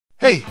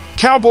Hey,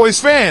 Cowboys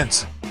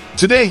fans!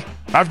 Today,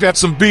 I've got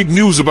some big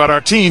news about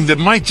our team that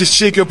might just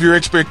shake up your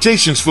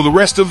expectations for the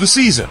rest of the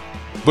season.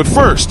 But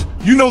first,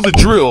 you know the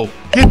drill.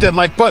 Hit that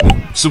like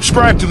button,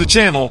 subscribe to the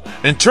channel,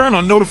 and turn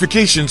on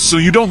notifications so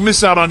you don't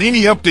miss out on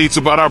any updates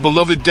about our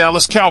beloved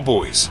Dallas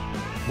Cowboys.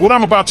 What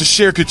I'm about to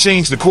share could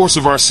change the course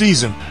of our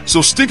season,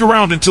 so stick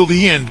around until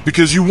the end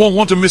because you won't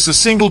want to miss a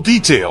single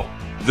detail.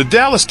 The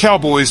Dallas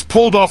Cowboys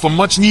pulled off a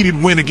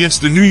much-needed win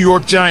against the New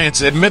York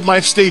Giants at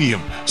MetLife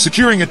Stadium,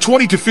 securing a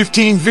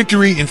 20-15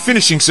 victory and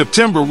finishing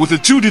September with a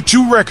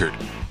 2-2 record.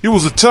 It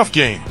was a tough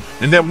game,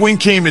 and that win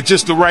came at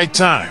just the right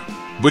time.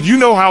 But you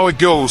know how it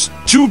goes.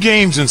 2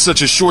 games in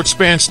such a short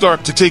span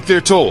start to take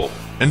their toll,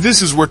 and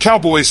this is where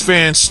Cowboys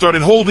fans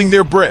started holding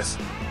their breath.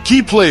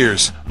 Key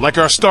players, like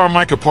our star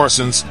Micah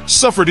Parsons,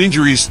 suffered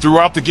injuries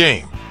throughout the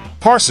game.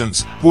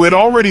 Parsons, who had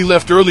already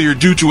left earlier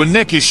due to a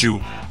neck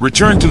issue,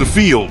 returned to the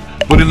field,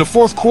 but in the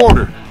fourth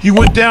quarter, he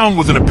went down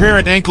with an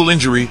apparent ankle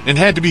injury and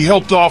had to be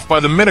helped off by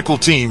the medical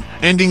team,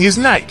 ending his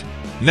night.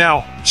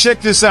 Now,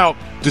 check this out.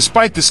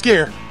 Despite the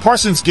scare,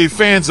 Parsons gave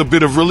fans a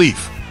bit of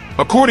relief.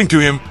 According to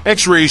him,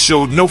 X-rays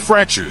showed no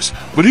fractures,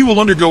 but he will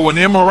undergo an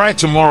MRI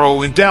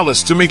tomorrow in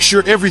Dallas to make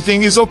sure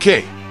everything is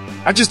okay.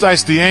 "I just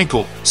iced the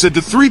ankle," said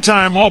the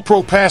 3-time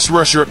All-Pro pass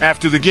rusher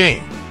after the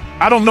game.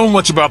 "I don't know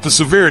much about the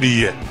severity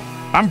yet.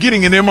 I'm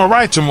getting an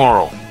MRI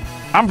tomorrow.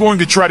 I'm going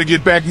to try to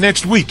get back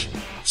next week."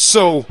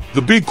 So,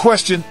 the big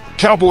question,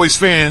 Cowboys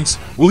fans,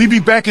 will he be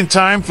back in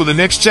time for the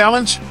next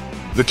challenge?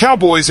 The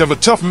Cowboys have a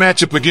tough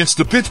matchup against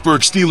the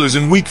Pittsburgh Steelers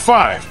in Week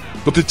 5,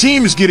 but the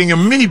team is getting a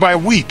mini-bye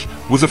week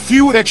with a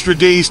few extra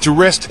days to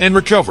rest and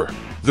recover.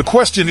 The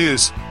question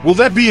is, will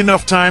that be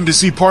enough time to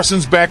see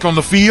Parsons back on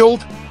the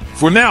field?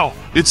 For now,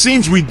 it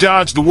seems we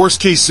dodged the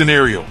worst-case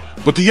scenario,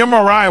 but the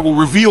MRI will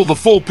reveal the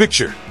full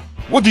picture.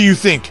 What do you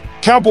think,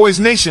 Cowboys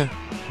Nation?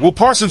 Will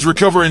Parsons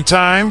recover in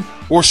time,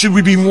 or should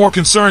we be more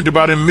concerned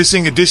about him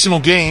missing additional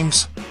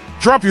games?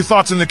 Drop your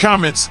thoughts in the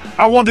comments.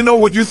 I want to know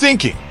what you're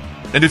thinking.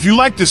 And if you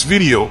like this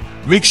video,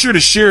 make sure to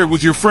share it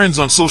with your friends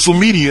on social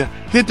media,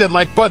 hit that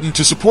like button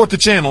to support the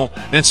channel,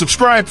 and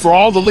subscribe for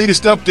all the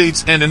latest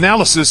updates and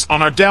analysis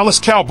on our Dallas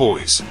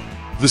Cowboys.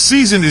 The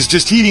season is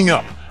just heating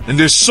up, and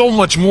there's so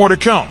much more to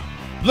come.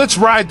 Let's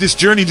ride this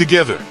journey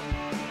together.